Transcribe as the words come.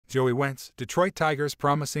Joey Wentz, Detroit Tigers'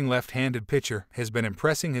 promising left-handed pitcher, has been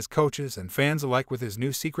impressing his coaches and fans alike with his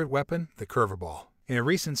new secret weapon, the curveball. In a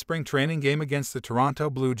recent spring training game against the Toronto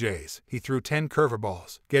Blue Jays, he threw 10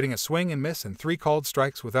 curveballs, getting a swing and miss and 3 called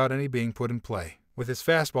strikes without any being put in play. With his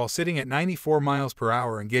fastball sitting at 94 miles per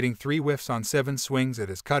hour and getting 3 whiffs on 7 swings at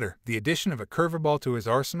his cutter, the addition of a curveball to his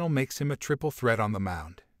arsenal makes him a triple threat on the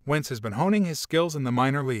mound. Wentz has been honing his skills in the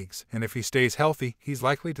minor leagues, and if he stays healthy, he's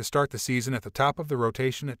likely to start the season at the top of the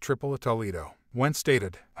rotation at AAA Toledo. Wentz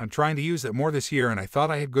stated, "I'm trying to use it more this year and I thought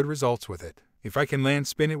I had good results with it. If I can land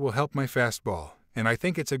spin, it will help my fastball. And I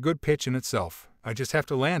think it's a good pitch in itself. I just have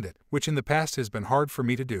to land it, which in the past has been hard for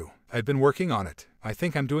me to do. I've been working on it. I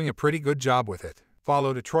think I'm doing a pretty good job with it."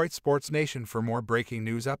 Follow Detroit Sports Nation for more breaking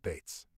news updates.